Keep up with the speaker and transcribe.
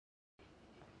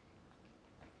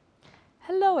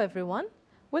Hello everyone,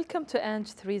 welcome to Eng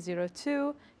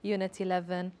 302, Unit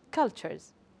 11,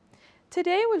 Cultures.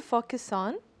 Today we'll focus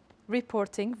on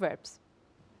reporting verbs.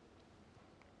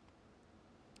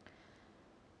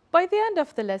 By the end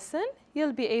of the lesson,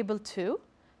 you'll be able to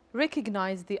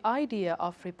recognize the idea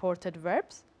of reported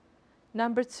verbs.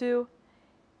 Number 2,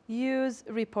 use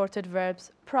reported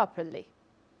verbs properly.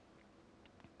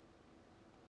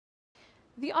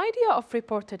 The idea of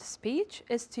reported speech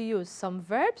is to use some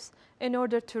verbs in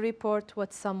order to report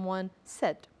what someone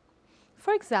said.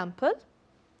 For example,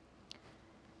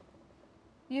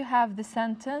 you have the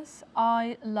sentence,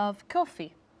 I love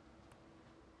coffee.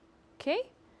 Okay?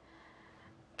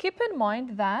 Keep in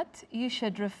mind that you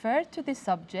should refer to the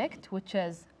subject, which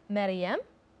is Maryam,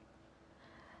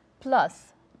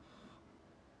 plus,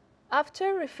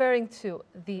 after referring to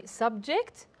the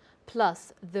subject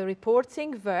plus the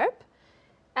reporting verb,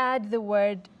 add the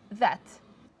word that.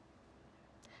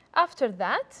 After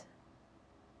that,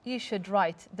 you should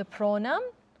write the pronoun.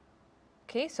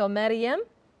 Okay, so Maryam,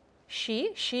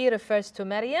 she refers to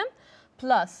Maryam,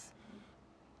 plus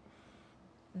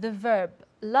the verb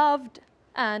loved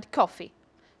and coffee.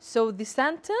 So the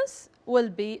sentence will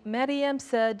be Maryam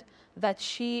said that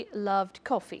she loved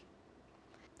coffee.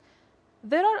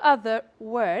 There are other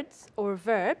words or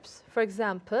verbs, for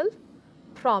example,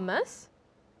 promise,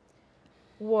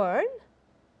 warn,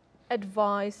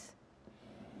 advise,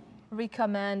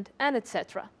 recommend, and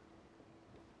etc.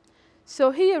 So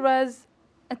here is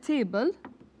a table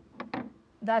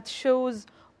that shows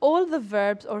all the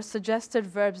verbs or suggested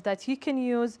verbs that you can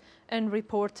use in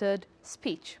reported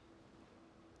speech.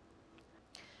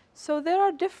 So there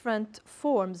are different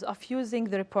forms of using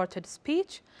the reported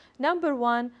speech. Number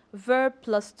 1, verb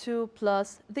plus to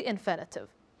plus the infinitive.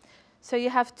 So you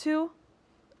have two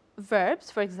verbs,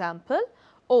 for example,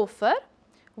 offer.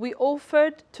 We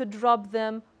offered to drop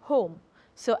them home.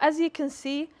 So as you can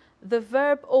see, the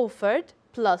verb offered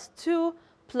plus to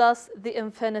plus the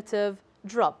infinitive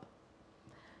drop.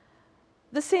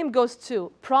 The same goes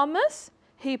to promise.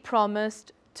 He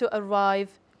promised to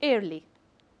arrive early.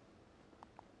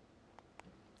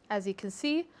 As you can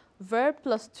see, verb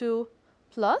plus to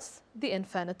plus the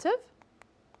infinitive.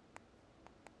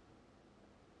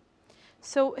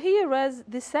 So here is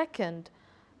the second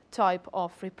type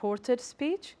of reported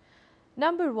speech.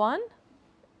 Number 1,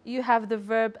 you have the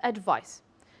verb advise.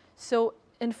 So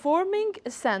in forming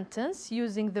a sentence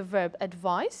using the verb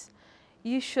advise,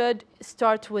 you should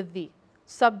start with the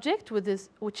subject,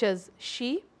 which is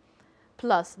she,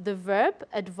 plus the verb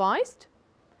advised,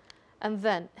 and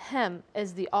then him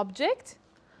is the object,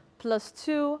 plus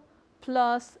to,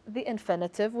 plus the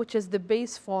infinitive, which is the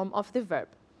base form of the verb.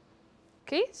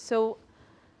 Okay, so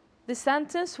the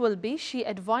sentence will be, she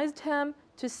advised him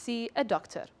to see a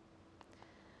doctor.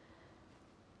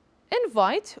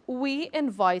 Invite, we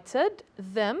invited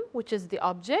them, which is the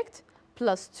object,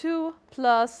 plus to,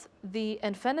 plus the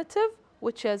infinitive,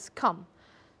 which is come.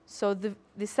 So the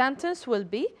sentence will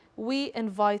be, we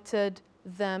invited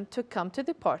them to come to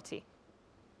the party.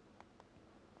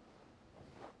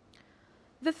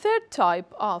 The third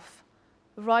type of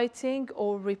writing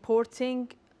or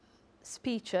reporting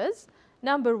speeches,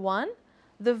 number 1,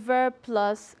 the verb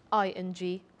plus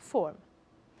ing form.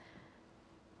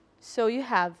 So you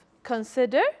have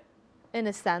consider in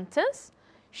a sentence.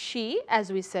 She,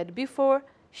 as we said before,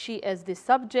 she is the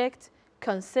subject,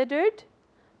 considered,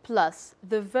 plus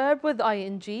the verb with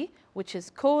ing, which is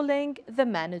calling the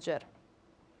manager.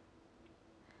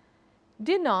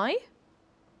 Deny,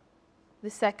 the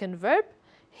second verb,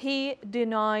 he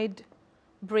denied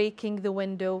breaking the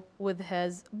window with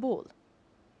his ball.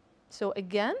 So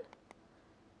again,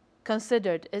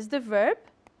 considered is the verb,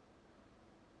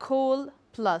 call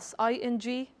plus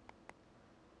ing,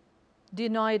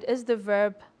 denied is the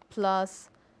verb plus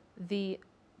the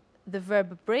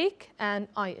verb break and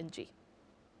ing.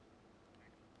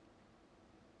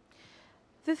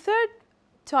 The third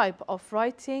type of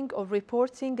writing or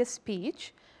reporting a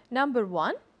speech, number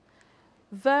 1,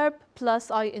 verb plus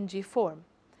ing form.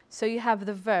 So you have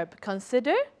the verb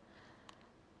consider,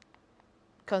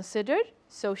 considered.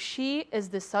 So she is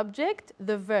the subject,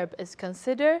 the verb is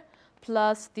consider,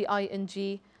 plus the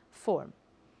ing form.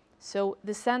 So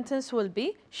the sentence will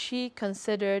be, she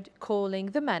considered calling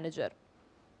the manager.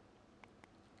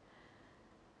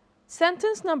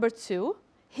 Sentence number 2,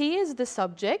 he is the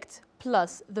subject,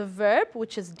 plus the verb,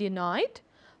 which is denied,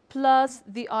 plus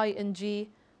the ing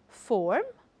form,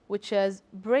 which is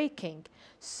breaking.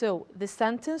 So the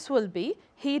sentence will be,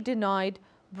 he denied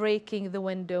breaking the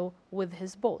window with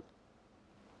his ball.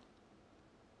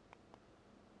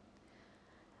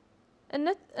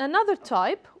 Another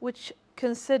type which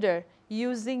consider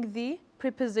using the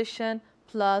preposition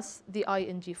plus the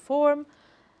ing form.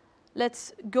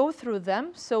 Let's go through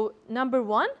them. So number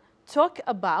one, talk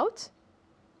about.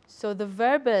 So the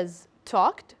verb is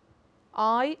talked.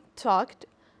 I talked.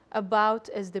 About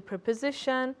is the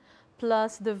preposition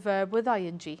plus the verb with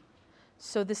ing.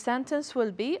 So the sentence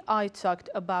will be, I talked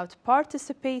about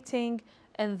participating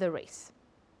in the race.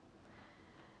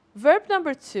 Verb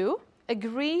number two,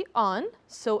 agree on.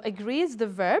 So agree is the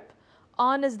verb,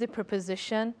 on is the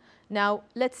preposition. Now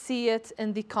let's see it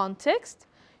in the context.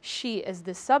 She is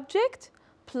the subject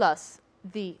plus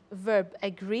the verb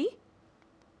agree,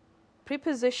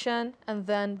 preposition, and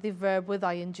then the verb with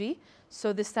ing.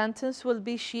 So the sentence will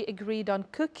be, she agreed on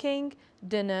cooking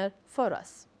dinner for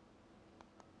us.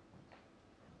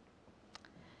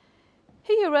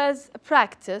 Here is a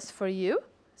practice for you.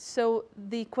 So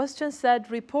the question said,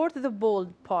 report the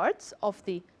bold parts of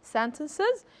the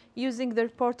sentences using the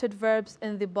reported verbs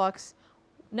in the box.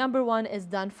 Number one is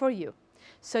done for you.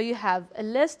 So you have a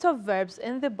list of verbs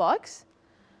in the box.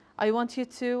 I want you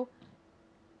to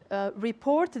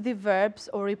report the verbs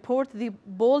or report the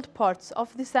bold parts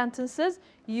of the sentences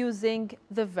using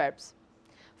the verbs.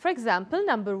 For example,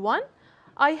 number one,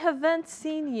 I haven't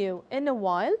seen you in a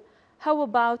while. How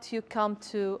about you come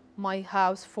to my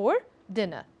house for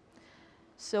dinner?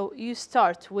 So you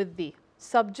start with the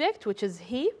subject, which is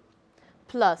he,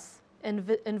 plus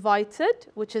invited,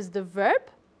 which is the verb,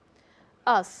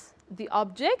 us, the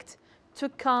object, to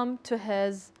come to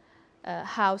his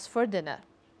house for dinner.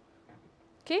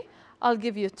 Okay, I'll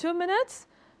give you 2 minutes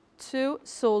to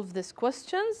solve these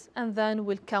questions, and then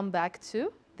we'll come back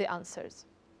to the answers.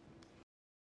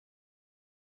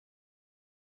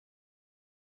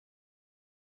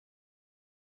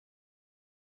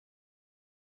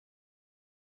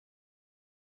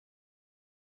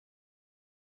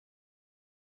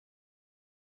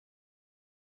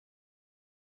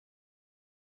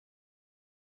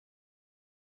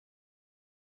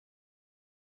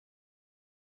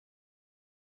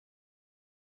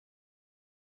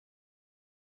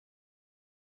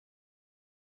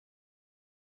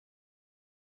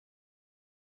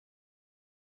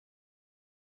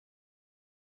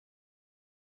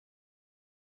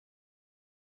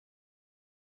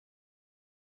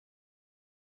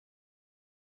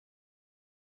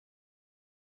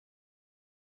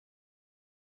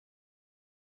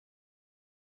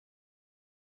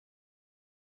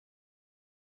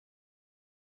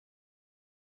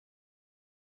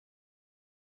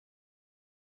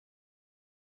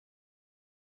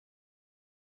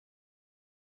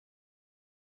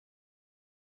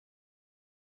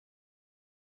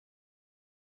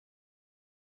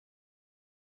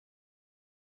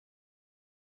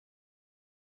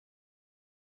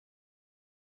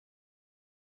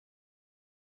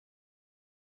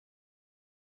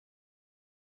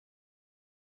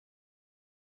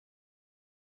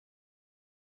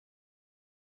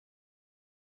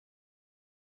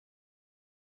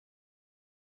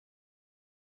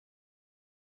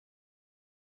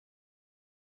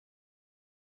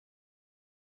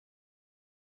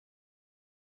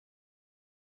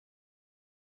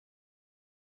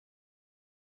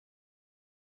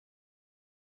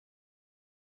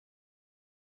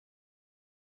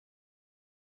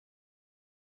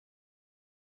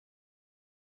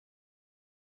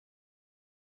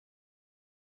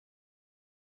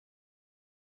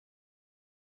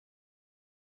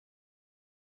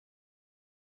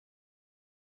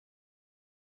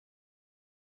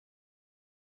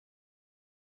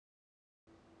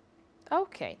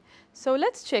 Okay, so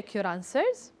let's check your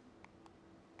answers.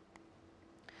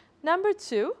 Number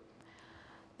two,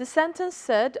 the sentence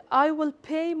said, I will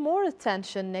pay more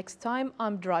attention next time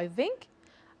I'm driving.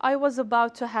 I was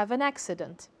about to have an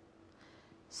accident.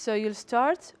 So you'll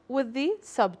start with the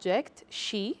subject,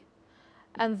 she,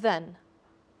 and then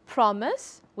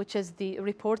promise, which is the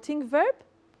reporting verb,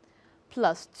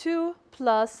 plus to,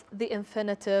 plus the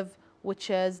infinitive, which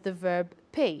is the verb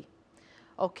pay.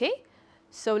 Okay,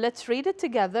 so let's read it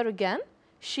together again.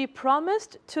 She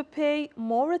promised to pay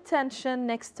more attention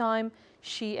next time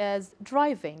she is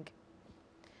driving.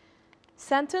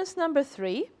 Sentence number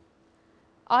three,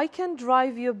 I can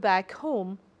drive you back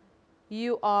home.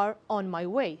 You are on my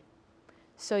way.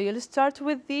 So you'll start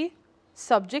with the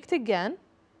subject again,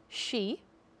 she,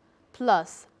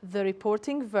 plus the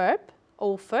reporting verb,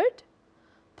 offered,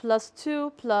 plus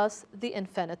to, plus the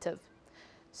infinitive.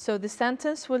 So the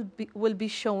sentence will be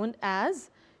shown as,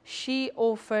 she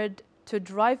offered to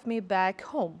drive me back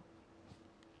home.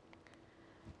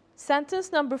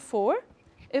 Sentence number four,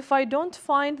 if I don't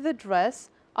find the dress,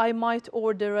 I might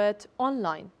order it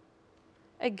online.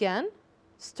 Again,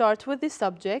 start with the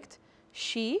subject,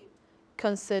 she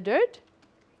considered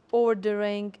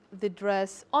ordering the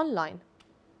dress online.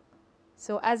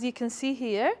 So as you can see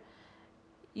here,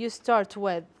 you start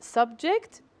with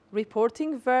subject,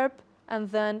 reporting verb, and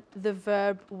then the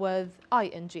verb with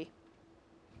ing.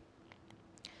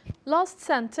 Last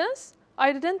sentence,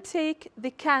 I didn't take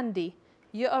the candy.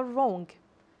 You are wrong.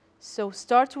 So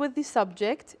start with the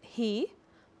subject, he,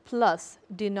 plus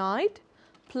denied,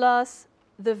 plus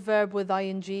the verb with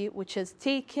ing, which is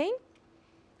taking.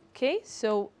 Okay,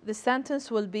 so the sentence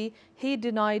will be, he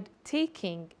denied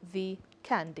taking the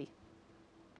candy.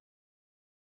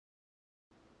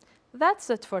 That's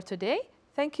it for today.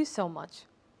 Thank you so much.